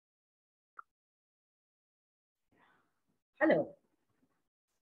Hello.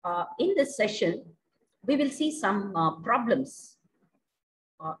 In this session, we will see some problems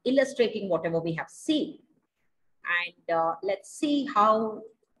illustrating whatever we have seen. And let's see how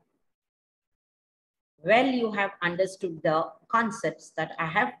well you have understood the concepts that I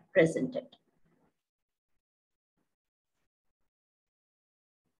have presented.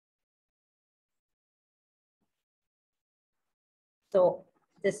 So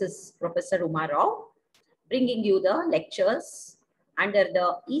this is Professor Uma Rao bringing you the lectures under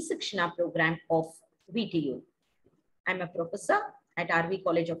the e-Shikshana program of VTU. I'm a professor at RV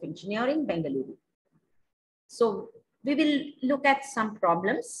College of Engineering, Bengaluru. So we will look at some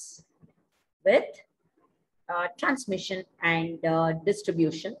problems with transmission and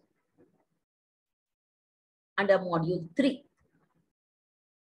distribution under module 3.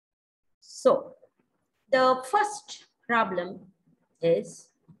 So the first problem is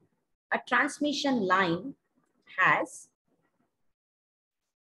a transmission line has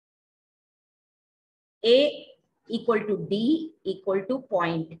A equal to D equal to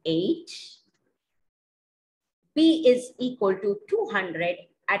 0.8, B is equal to 200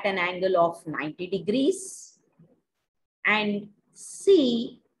 at an angle of 90 degrees, and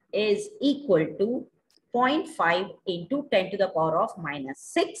C is equal to 0.5 into 10 to the power of minus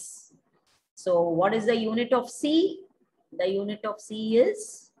 6. So what is the unit of C? The unit of C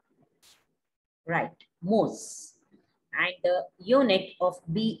is, right, mhos. And the unit of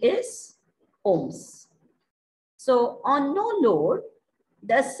B is ohms. So on no load,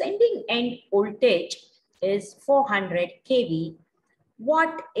 the sending end voltage is 400 kV.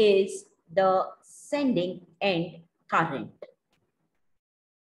 What is the sending end current?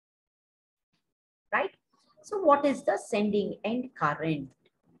 Right? So what is the sending end current?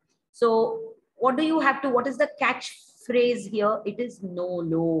 So what do you have to, what is the catchphrase here? It is no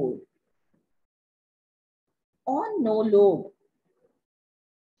load. On no load.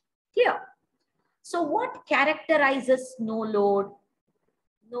 Clear? So what characterizes no load?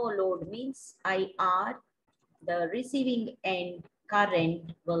 No load means IR, the receiving end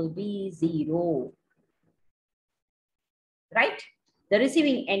current will be 0. Right? The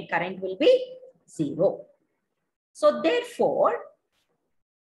receiving end current will be 0. So therefore,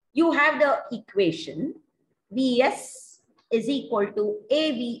 you have the equation Vs is equal to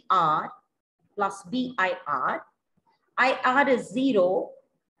AVR plus BIR. IR is 0,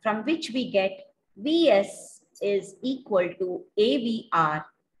 from which we get Vs is equal to AVR,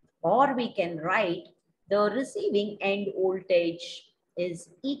 or we can write the receiving end voltage is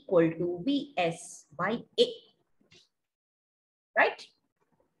equal to Vs by A. Right?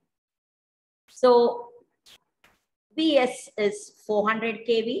 So Vs is 400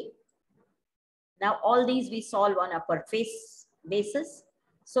 kV. Now all these we solve on a per phase basis.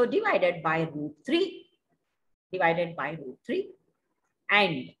 So divided by root 3,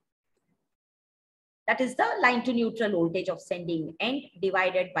 and that is the line to neutral voltage of sending end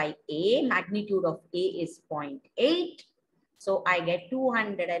divided by A. Magnitude of A is 0.8. So I get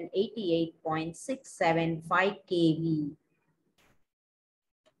 288.675 kV.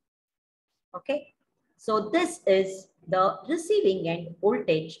 Okay. So this is the receiving end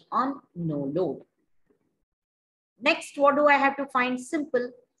voltage on no load. Next, what do I have to find?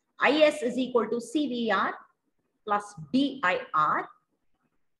 Simple. Is is equal to CVR plus BIR.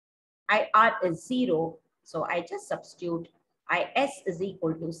 IR is 0. So I just substitute Is is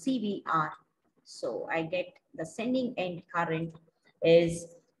equal to CVR. So I get the sending end current is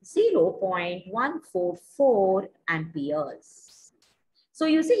 0.144 amperes. So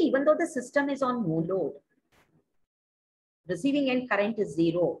you see, even though the system is on no load, receiving end current is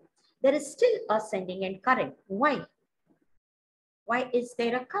 0, there is still a sending end current. Why? Why is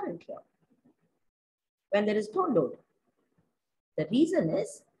there a current here when there is no load? The reason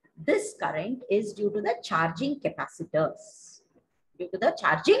is this current is due to the charging capacitors.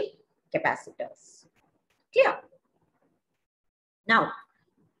 Clear? Now,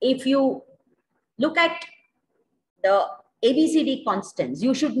 if you look at the ABCD constants,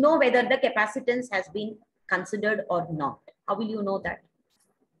 you should know whether the capacitance has been considered or not. How will you know that?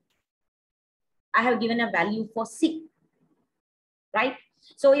 I have given a value for C, right?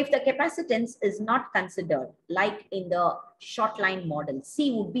 So if the capacitance is not considered, like in the short line model,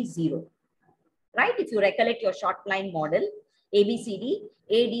 C would be 0, right? If you recollect your short line model, ABCD,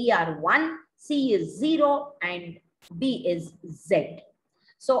 AD are 1, C is 0, and B is Z.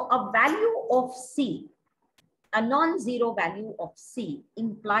 So a value of C, a non-zero value of C,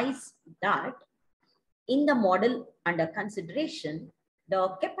 implies that in the model under consideration, the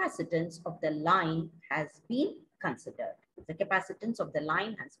capacitance of the line has been considered. The capacitance of the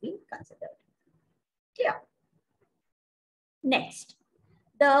line has been considered. Clear? Next,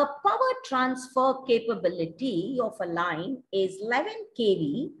 the power transfer capability of a line is 11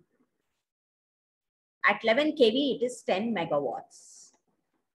 kV. At 11 kV, it is 10 megawatts.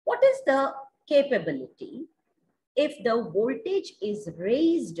 What is the capability if the voltage is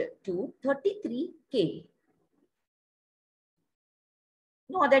raised to 33 kV?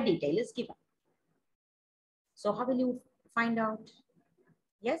 No other detail is given. So how will you find out?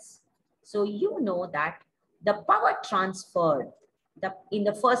 Yes. So you know that the power transferred, in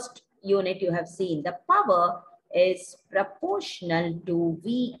the first unit you have seen, the power is proportional to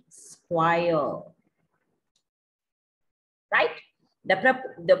V square. Right?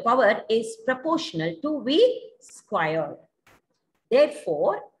 The power is proportional to V square.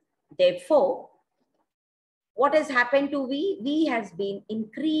 Therefore, what has happened to V? V has been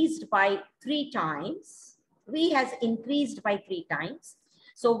increased by 3 times. V has increased by 3 times.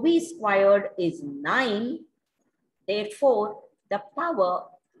 So V squared is 9. Therefore, the power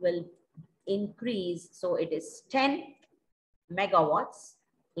will increase. So it is 10 megawatts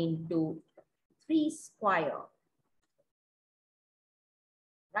into 3 square.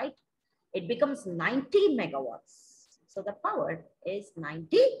 Right? It becomes 90 megawatts. So the power is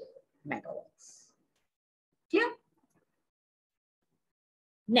 90 megawatts. Clear?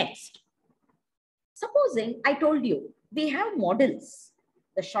 Next, supposing I told you we have models,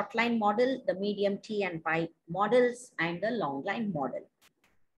 the short line model, the medium T and pi models, and the long line model.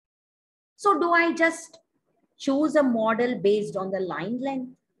 So do I just choose a model based on the line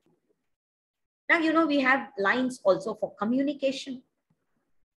length? Now, you know, we have lines also for communication.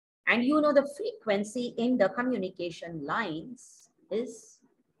 And you know, the frequency in the communication lines is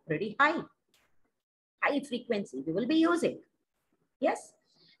pretty high. High frequency we will be using. Yes.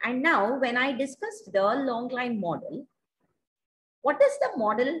 And now when I discussed the long line model, what does the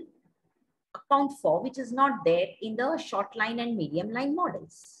model account for, which is not there in the short line and medium line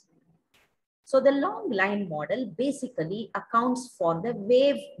models? So the long line model basically accounts for the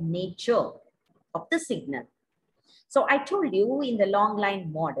wave nature of the signal. So I told you in the long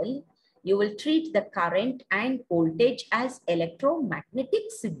line model, you will treat the current and voltage as electromagnetic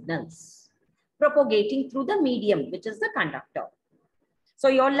signals propagating through the medium, which is the conductor. So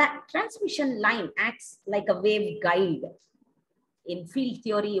your transmission line acts like a wave guide. In field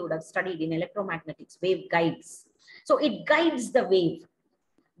theory, you would have studied in electromagnetics, wave guides. So it guides the wave,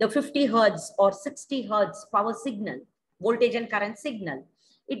 the 50 hertz or 60 hertz power signal, voltage and current signal,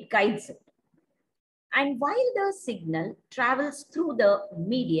 it guides it. And while the signal travels through the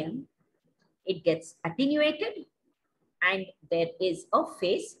medium, it gets attenuated and there is a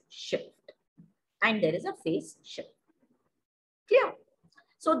phase shift. Clear?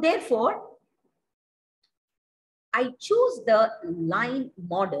 So therefore, I choose the line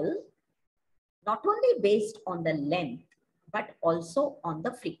model not only based on the length, but also on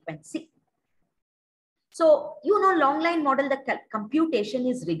the frequency. So, you know, long line model, the computation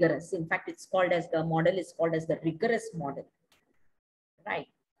is rigorous. In fact, it's called as the model is called as the rigorous model, right?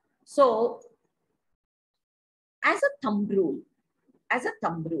 So, as a thumb rule,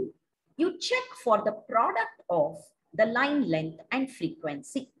 you check for the product of the line length and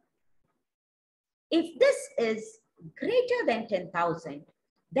frequency. If this is greater than 10,000,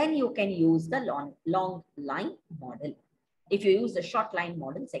 then you can use the long line model. If you use the short line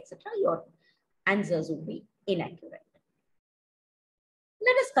models, etc., your answers would be inaccurate.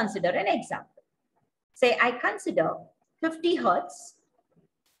 Let us consider an example. Say I consider 50 hertz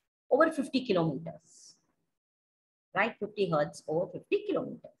over 50 kilometers, right? 50 hertz over 50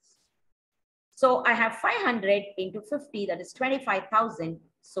 kilometers. So I have 500 into 50, that is 25,000.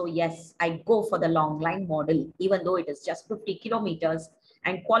 So yes, I go for the long line model, even though it is just 50 kilometers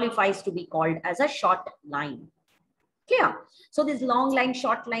and qualifies to be called as a short line. Clear? So this long line,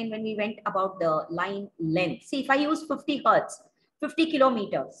 short line, when we went about the line length, see if I use 50 hertz, 50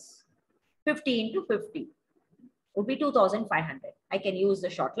 kilometers, 50 into 50 would be 2,500. I can use the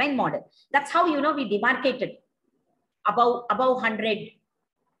short line model. That's how, you know, we demarcated above 100.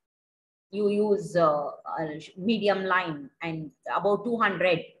 You use a medium line, and about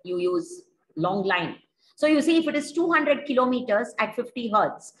 200, you use long line. So you see, if it is 200 kilometers at 50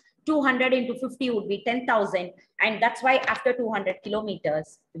 hertz, 200 into 50 would be 10,000. And that's why after 200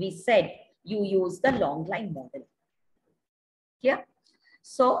 kilometers, we said you use the long line model. Yeah.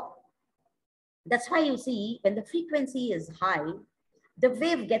 So that's why you see when the frequency is high, the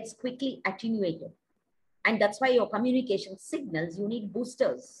wave gets quickly attenuated. And that's why your communication signals, you need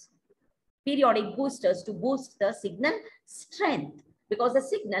boosters, periodic boosters to boost the signal strength, because the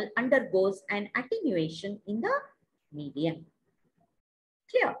signal undergoes an attenuation in the medium.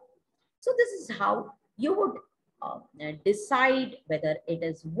 Clear? So this is how you would decide whether it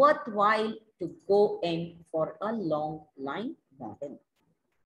is worthwhile to go in for a long line model.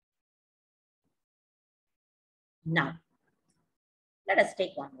 Now, let us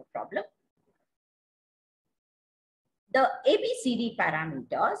take one more problem. The ABCD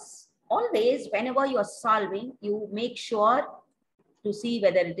parameters, always whenever you're solving, you make sure to see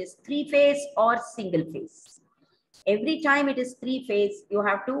whether it is three-phase or single-phase. Every time it is three-phase, you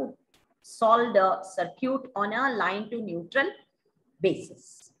have to solve the circuit on a line to neutral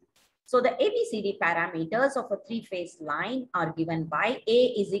basis. So the ABCD parameters of a three-phase line are given by A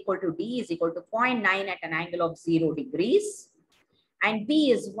is equal to D is equal to 0.9 at an angle of 0 degrees. And B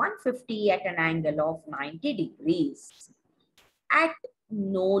is 150 at an angle of 90 degrees at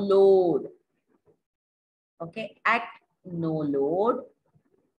no load. Okay, at no load,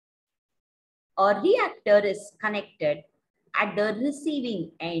 a reactor is connected at the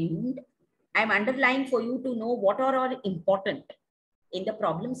receiving end. I'm underlining for you to know what are important in the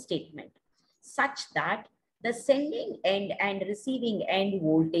problem statement, such that the sending end and receiving end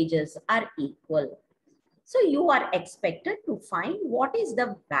voltages are equal. So you are expected to find what is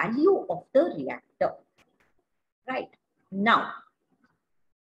the value of the reactor. Right. Now,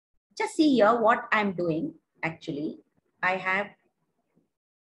 just see here what I'm doing. Actually, I have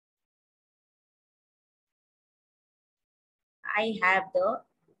the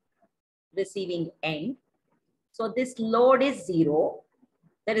receiving end. So this load is 0.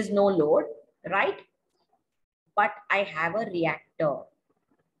 There is no load, right? But I have a reactor.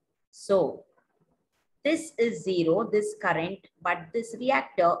 So this is 0, this current, but this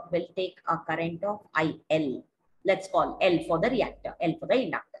reactor will take a current of IL. Let's call L for the reactor, L for the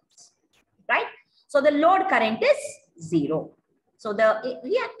inductance, right? So the load current is 0. So the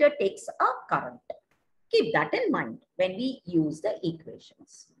reactor takes a current. Keep that in mind when we use the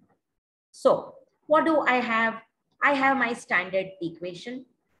equations. So what do I have? I have my standard equation.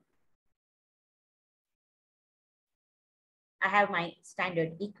 I have my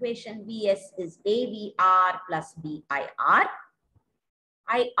standard equation. Vs is AVR plus BIR.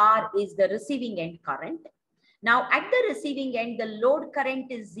 IR is the receiving end current. Now at the receiving end, the load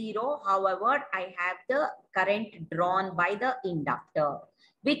current is 0. However, I have the current drawn by the inductor,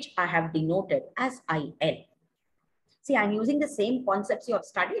 which I have denoted as IL. See, I'm using the same concepts you have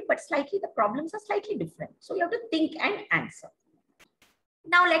studied, but slightly the problems are slightly different. So you have to think and answer.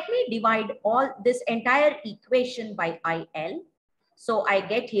 Now let me divide all this entire equation by IL. So I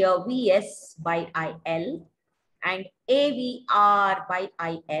get here Vs by IL and AVR by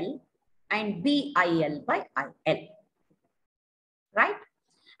IL and BIL by IL. Right?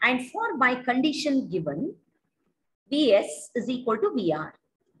 And for my condition given, Vs is equal to VR.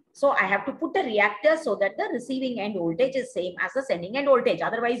 So I have to put a reactor so that the receiving end voltage is same as the sending end voltage.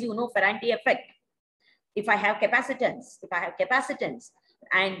 Otherwise, you know Ferranti effect. If I have capacitance,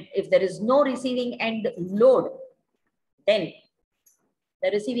 and if there is no receiving end load, then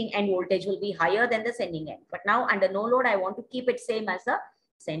the receiving end voltage will be higher than the sending end. But now under no load, I want to keep it same as the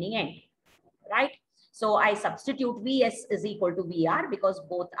sending end, right? So I substitute Vs is equal to VR because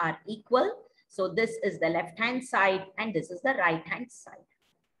both are equal. So this is the left-hand side and this is the right-hand side.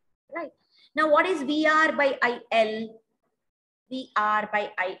 Right. Now, what is VR by IL? VR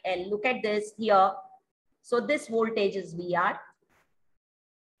by IL. Look at this here. So this voltage is VR.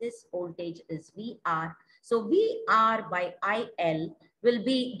 This voltage is VR. So VR by IL will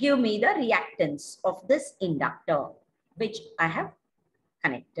give me the reactance of this inductor, which I have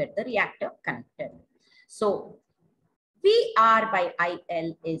connected, the reactor connected. So VR by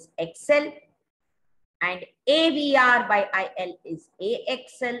IL is XL and AVR by IL is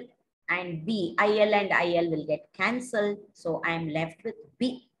AXL. And B, IL and IL will get cancelled. So I am left with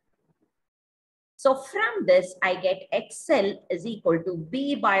B. So from this, I get XL is equal to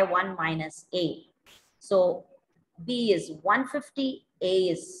B by 1 minus A. So B is 150, A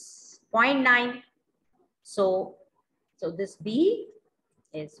is 0.9. So this B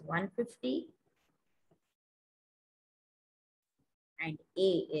is 150 and A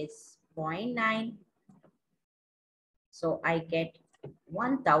is 0.9. So I get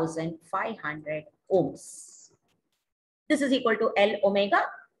 1,500 ohms. This is equal to L omega.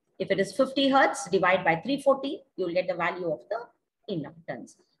 If it is 50 hertz, divide by 340, you will get the value of the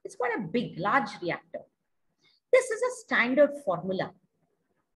inductance. It's quite a big, large reactor. This is a standard formula.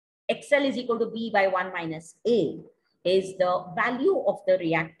 XL is equal to B by 1 minus A is the value of the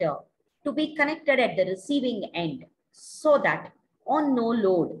reactor to be connected at the receiving end so that on no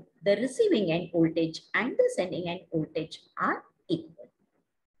load, the receiving end voltage and the sending end voltage are equal.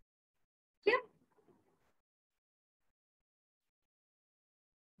 Clear?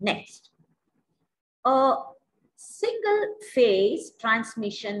 Next, a single phase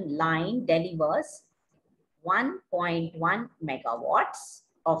transmission line delivers 1.1 megawatts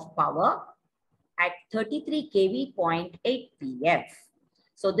of power at 33 kV 0.8 PF.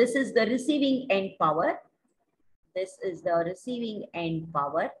 So this is the receiving end power. This is the receiving end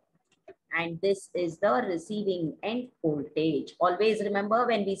power. And this is the receiving end voltage. Always remember,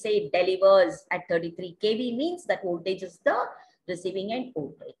 when we say it delivers at 33 kV, means that voltage is the receiving end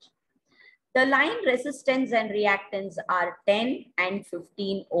voltage. The line resistance and reactance are 10 and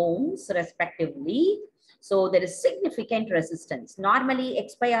 15 ohms respectively. So there is significant resistance. Normally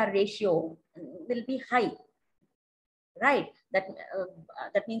X by R ratio will be high, right? That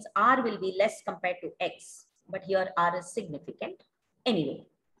means R will be less compared to X, but here R is significant anyway.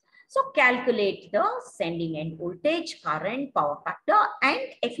 So calculate the sending end voltage, current, power factor, and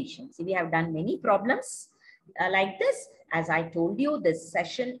efficiency. We have done many problems like this. As I told you, this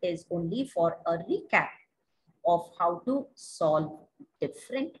session is only for a recap of how to solve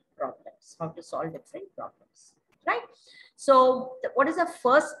different problems, right? So what is the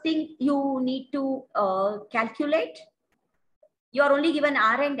first thing you need to calculate? You are only given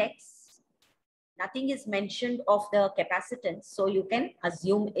R and X. Nothing is mentioned of the capacitance, so you can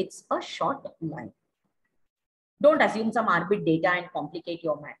assume it's a short line. Don't assume some arbit data and complicate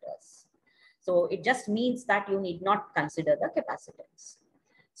your matters. So it just means that you need not consider the capacitance.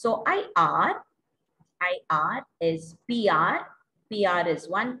 So IR is PR. PR is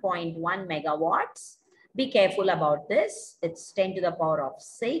 1.1 megawatts. Be careful about this. It's 10 to the power of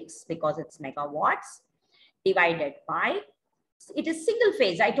 6 because it's megawatts, divided by, it is single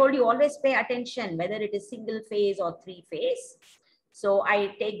phase. I told you always pay attention whether it is single phase or three phase. So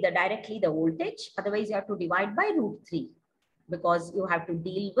I take directly the voltage. Otherwise, you have to divide by √3 because you have to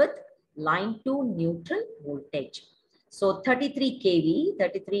deal with line to neutral voltage. So 33 kV,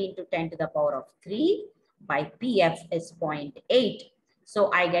 33 into 10 to the power of 3 by PF is 0.8.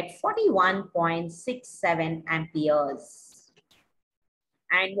 So I get 41.67 amperes.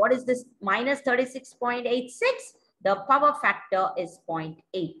 And what is this minus 36.86? The power factor is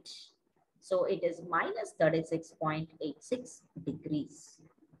 0.8. So it is minus 36.86 degrees.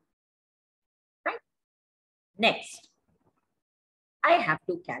 Right? Next, I have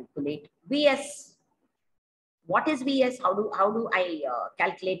to calculate Vs. What is Vs? How do I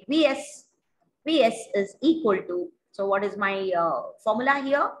calculate Vs? Vs is equal to, so what is my formula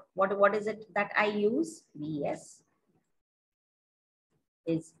here? What is it that I use? Vs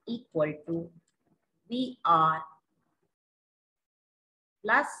is equal to VR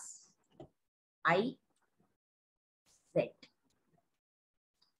plus I Z.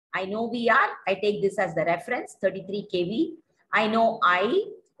 I know VR, I take this as the reference, 33 kV. I know I,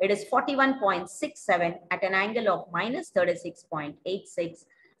 it is 41.67 at an angle of minus 36.86.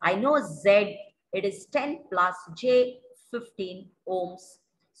 I know Z, it is 10 plus J 15 ohms.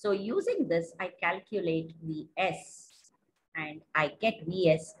 So using this, I calculate Vs and I get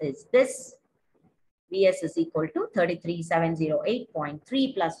Vs is this. Vs is equal to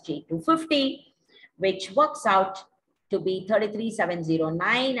 33708.3 plus J250, which works out to be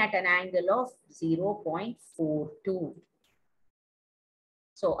 33709 at an angle of 0.42.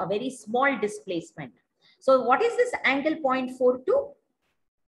 So a very small displacement. So what is this angle 0.42?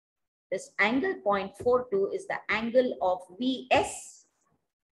 This angle 0.42 is the angle of Vs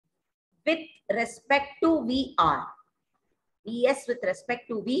with respect to VR. Vs with respect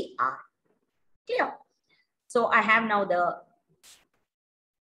to VR. Clear? So I have now the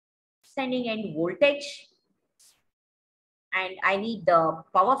sending end voltage and I need the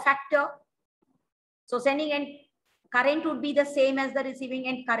power factor. So sending end current would be the same as the receiving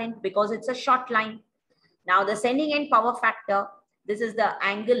end current because it's a short line. Now the sending end power factor, this is the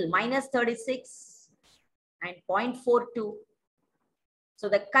angle minus 36 and 0.42. So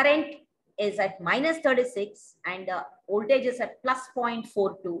the current is at minus 36 and the voltage is at plus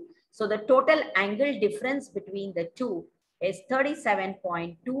 0.42. So the total angle difference between the two is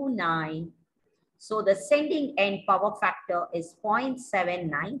 37.29. So the sending end power factor is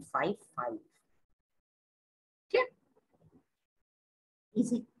 0.7955. Clear?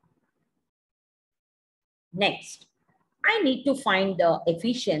 Easy. Next, I need to find the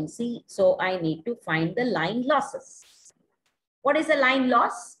efficiency. So I need to find the line losses. What is a line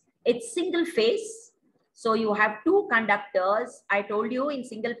loss? It's single phase. So you have two conductors. I told you in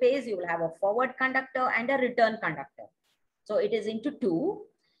single phase, you will have a forward conductor and a return conductor. So it is into two.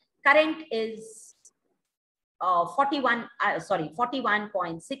 Current is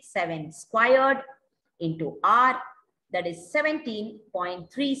 41.67 squared into R. That is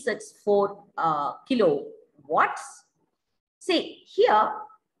 17.364 kilowatts. See here,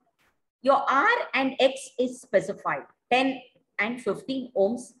 Your R and X is specified 10 and 15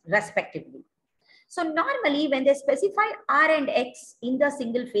 ohms respectively. So normally when they specify R and X in the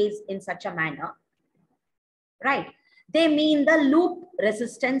single phase in such a manner, right, they mean the loop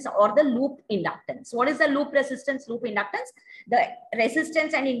resistance or the loop inductance. What is the loop resistance, loop inductance? The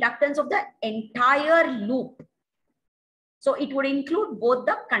resistance and inductance of the entire loop. So it would include both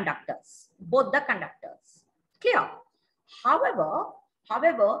the conductors, Clear? However,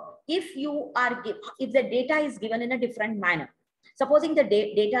 if the data is given in a different manner, supposing the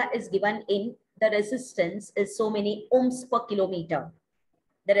data is given in the resistance is so many ohms per kilometer.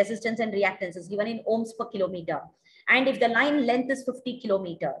 The resistance and reactance is given in ohms per kilometer. And if the line length is 50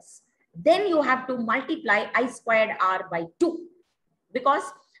 kilometers, then you have to multiply I squared R by 2 because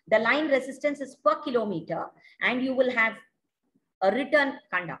the line resistance is per kilometer and you will have a return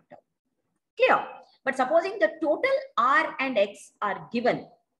conductor. Clear? But supposing the total R and X are given,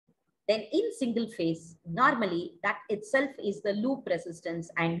 then in single phase, normally that itself is the loop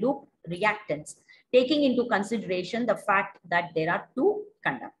resistance and loop reactance, taking into consideration the fact that there are two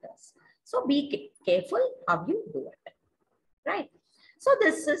conductors. So be careful how you do it, right? So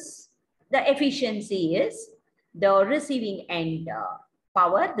this is the efficiency is the receiving end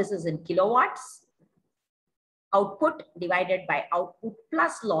power. This is in kilowatts. Output divided by output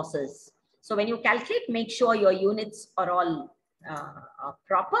plus losses. So when you calculate, make sure your units are all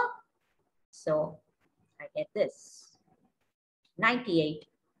proper. So I get this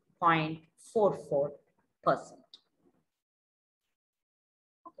 98.44%.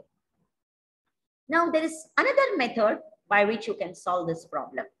 Okay. Now there is another method by which you can solve this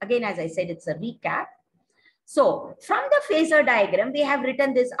problem. Again, as I said, it's a recap. So from the phasor diagram, we have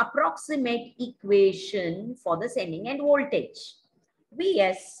written this approximate equation for the sending end voltage.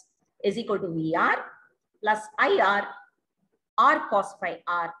 Vs is equal to VR plus IR, R cos phi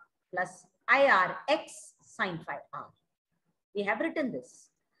R plus IR X sin phi R. We have written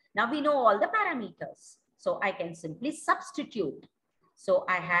this. Now we know all the parameters. So I can simply substitute. So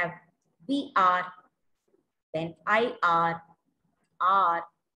I have VR, then IR, R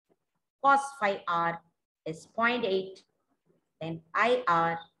cos phi R is 0.8, then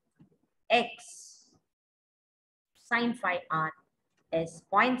IR X sin phi R is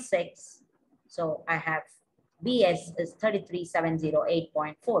 0.6. So I have Bs is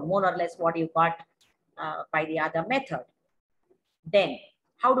 33708.4, more or less what you got by the other method. Then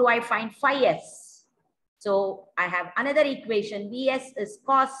how do I find phi s? So I have another equation. Vs is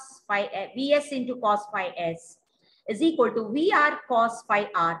cos phi, Vs into cos phi s is equal to VR cos phi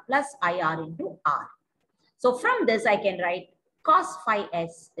R plus IR into R. So from this I can write cos phi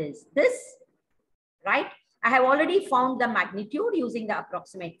s is this, right? I have already found the magnitude using the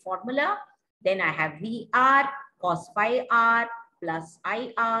approximate formula. Then I have VR cos phi R plus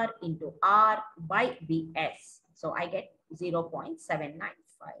IR into R by Bs. So I get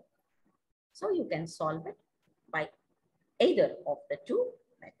 0.795. So you can solve it by either of the two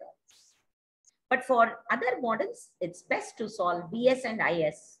methods. But for other models, it's best to solve Bs and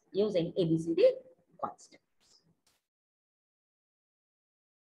Is using ABCD constants.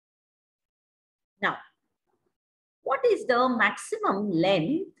 Now, what is the maximum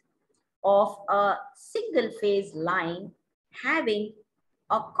length of a single phase line having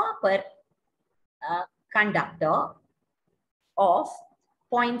a copper conductor of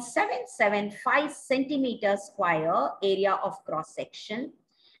 0.775 centimeter square area of cross section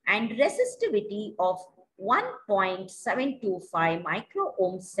and resistivity of 1.725 micro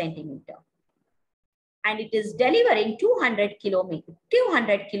ohms centimeter, and it is delivering 200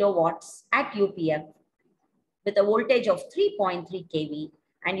 kilowatts at UPF with a voltage of 3.3 kV,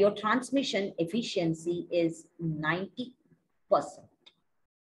 and your transmission efficiency is 90%.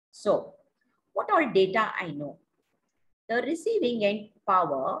 So what all data I know? The receiving end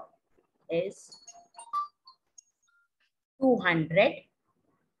power is 200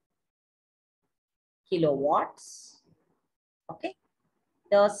 kilowatts. Okay.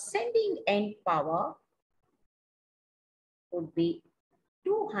 The sending end power would be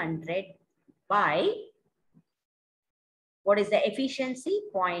 200 by, what is the efficiency?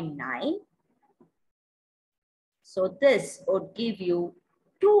 0.9. So this would give you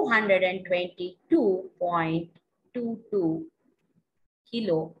 222.22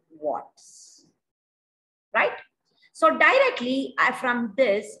 kilowatts, right? So directly from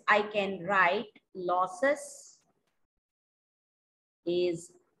this, I can write losses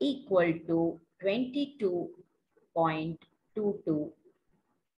is equal to 22.22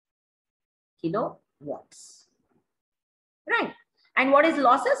 kilowatts, right? And what is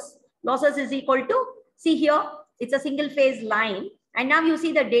losses? Losses is equal to, see here, it's a single phase line. And now you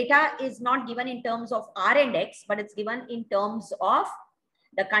see the data is not given in terms of R and X, but it's given in terms of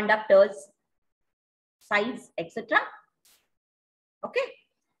the conductor's size, etc. Okay.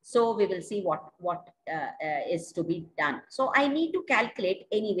 So we will see what is to be done. So I need to calculate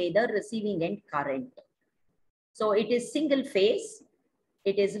anyway the receiving end current. So it is single phase.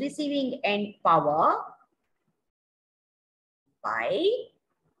 It is receiving end power by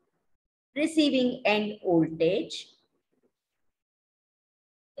receiving end voltage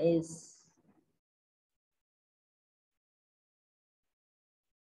is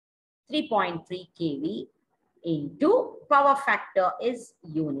 3.3 kV into power factor is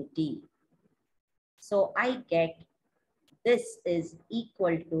unity. So I get this is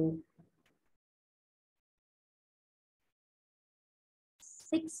equal to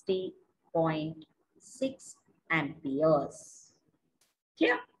 60.6 amperes.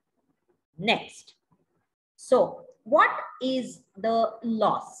 Clear? Next. So what is the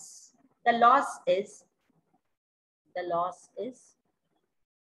loss? The loss is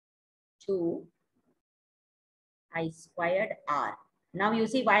 2 I squared R. Now you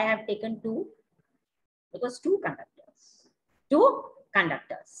see why I have taken 2? Because two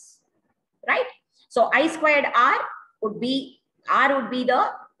conductors, right? So I squared R would be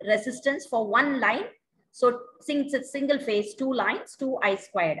the resistance for one line. So since it's single phase, 2 lines, 2 I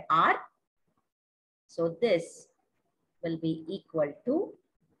squared R. So this will be equal to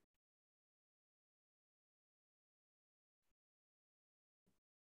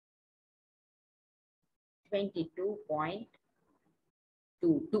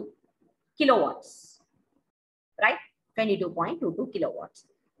 22.22 kilowatts, right? 22.22 kilowatts.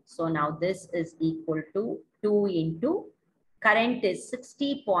 So now this is equal to 2 into current is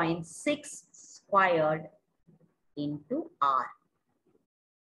 60.6 squared into R.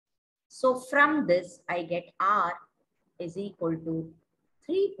 So from this, I get R is equal to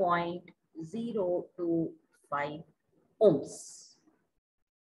 3.025 ohms.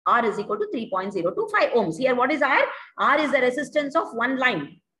 R is equal to 3.025 ohms. Here, what is R? R is the resistance of one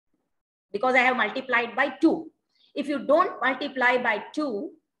line because I have multiplied by 2. If you don't multiply by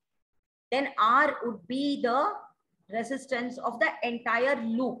 2, then R would be the resistance of the entire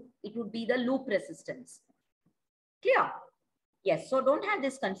loop. It would be the loop resistance. Clear? Yes, so don't have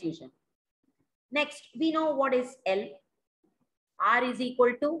this confusion. Next, we know what is L. R is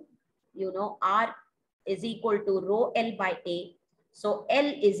equal to, R is equal to rho L by A. So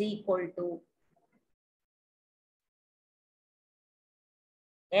L is equal to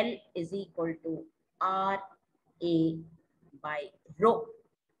R A by rho.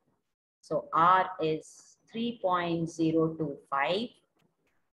 So R is 3.025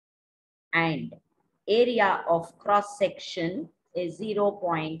 and area of cross section is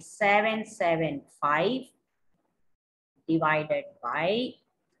 0.775 divided by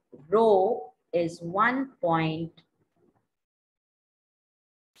rho is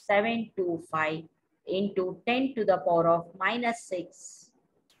 1.725 into 10 to the power of minus 6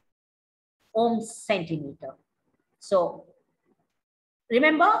 ohms centimeter. So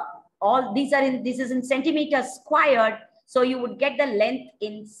remember, all these are this is in centimeters squared. So you would get the length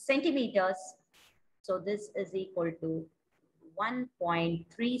in centimeters. So this is equal to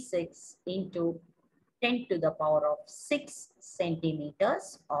 1.36 into 10 to the power of 6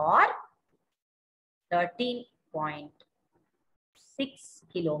 centimeters or 13.6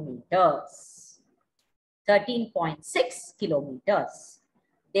 kilometers. 13.6 kilometers.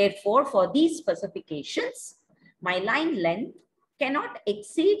 Therefore, for these specifications, my line length cannot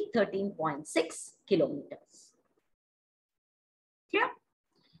exceed 13.6 kilometers. Clear?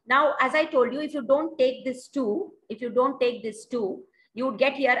 Now, as I told you, if you don't take this 2, you would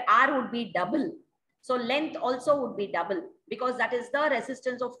get here R would be double. So length also would be double because that is the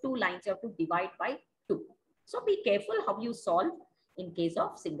resistance of 2 lines. You have to divide by 2. So be careful how you solve in case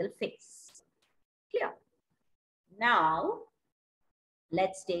of single phase. Clear? Now,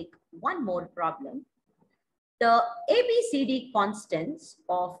 let's take one more problem. The ABCD constants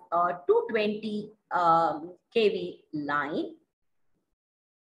of a 220 kV line,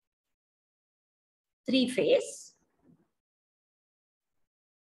 3 phase,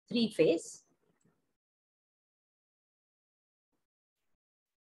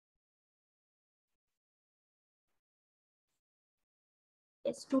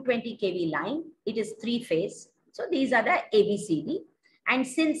 yes, 220 kV line, it is 3 phase. So these are the ABCD. And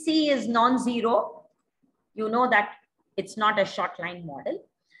since C is non-zero, you know that it's not a short line model.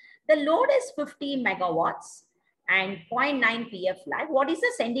 The load is 50 megawatts and 0.9 PF lag. What is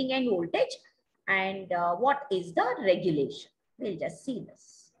the sending end voltage and what is the regulation? We'll just see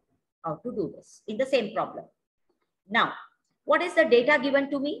this, how to do this in the same problem. Now, What is the data given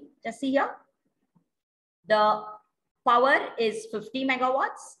to me? Just see here. The power is 50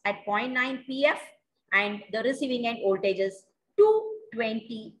 megawatts at 0.9 PF and the receiving end voltage is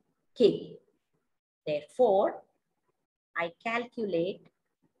 220 kV. Therefore, I calculate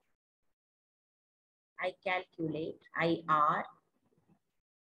IR.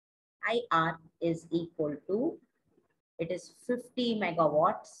 IR is equal to, it is 50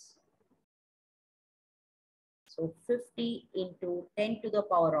 megawatts. So 50 into 10 to the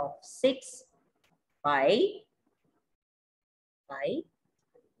power of 6 by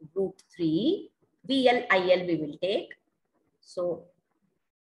root 3. VL, IL we will take. So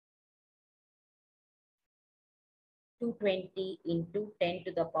 220 into 10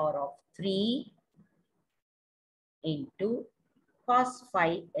 to the power of 3 into cos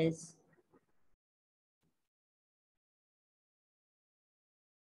phi is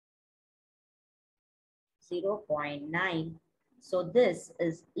 0.9. So this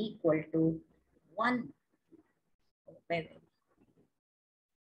is equal to 1.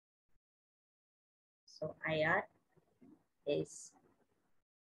 So IR is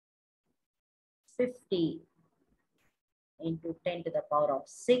 50 into 10 to the power of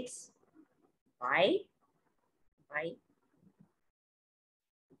 6 by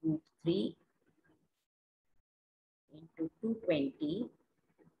root 3 into 220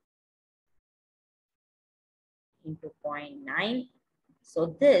 into 0.9.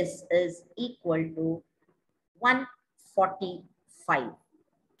 So this is equal to 145,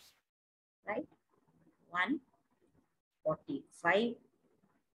 right?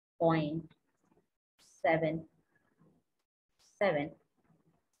 145.77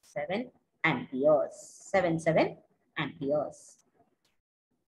 amperes. 77 amperes.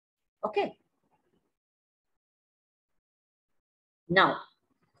 Okay. Now,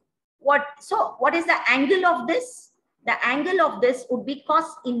 what is the angle of this? The angle of this would be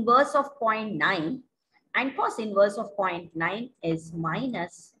cos inverse of 0.9, and cos inverse of 0.9 is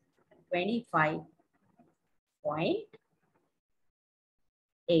minus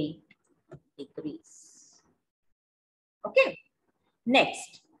 25.8 degrees. Okay.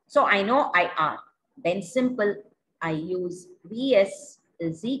 Next, so I know IR. Then simple, I use VS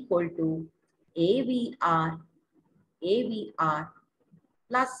is equal to AVR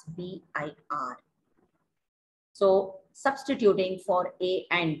plus BIR. So substituting for A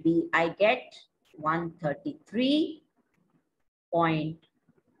and B, I get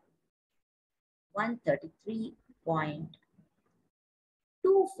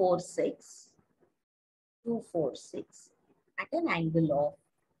at an angle of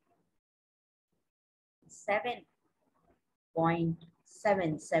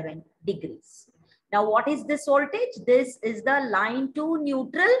 7.77 degrees. Now, what is this voltage? This is the line to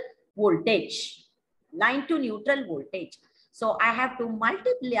neutral voltage. Line to neutral voltage. So I have to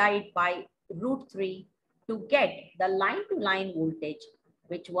multiply it by root 3 to get the line to line voltage,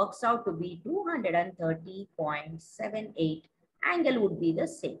 which works out to be 230.78. Angle would be the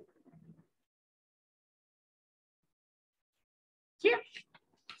same. Clear?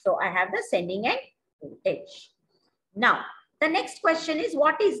 So I have the sending end voltage. Now, the next question is,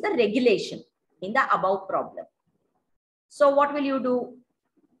 what is the regulation in the above problem? So what will you do?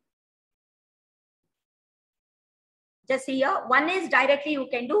 Just here, one is directly you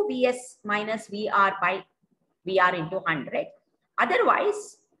can do Vs minus VR by VR into 100.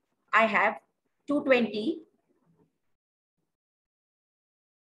 Otherwise, I have 220.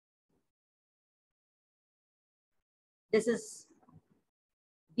 This is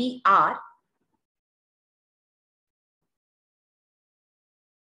VR.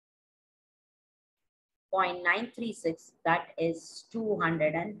 .936, that is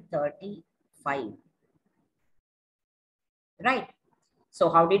 235. Right. So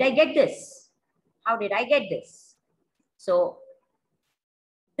how did I get this? How did I get this? So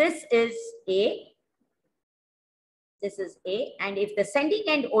this is A. This is A. And if the sending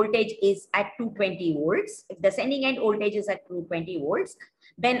end voltage is at 220 volts, if the sending end voltage is at 220 volts,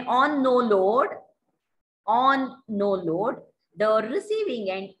 then on no load, the receiving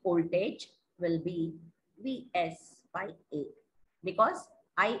end voltage will be Vs by A, because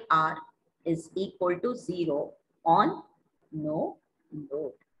IR is equal to 0 on no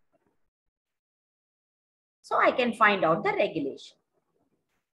load. So I can find out the regulation.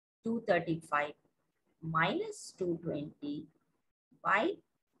 235 minus 220 by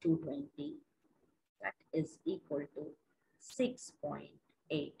 220, that is equal to 6.83%.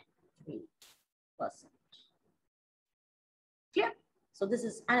 Clear? So this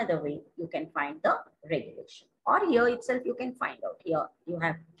is another way you can find the regulation. Or here itself you can find out. Here you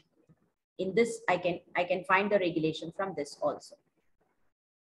have In this, I can find the regulation from this also.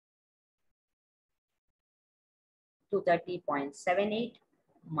 230.78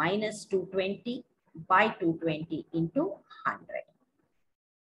 minus 220 by 220 into 100.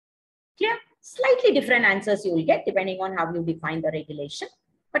 Clear? Slightly different answers you will get depending on how you define the regulation.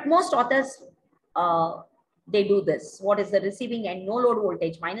 But most authors, they do this. What is the receiving end no load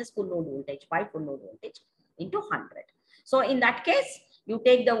voltage minus full load voltage by full load voltage into 100. So in that case, you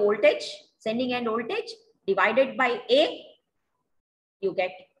take the voltage, sending end voltage divided by A, you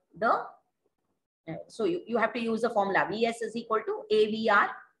get the, so you have to use the formula Vs is equal to AVR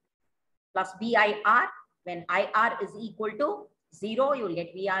plus VIR. When IR is equal to 0, you will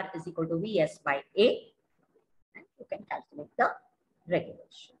get VR is equal to Vs by A. And you can calculate the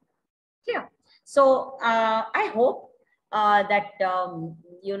regulation. Clear? So I hope that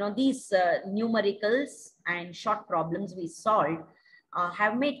you know, these numericals and short problems we solved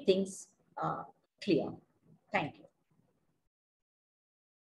have made things clear. Thank you.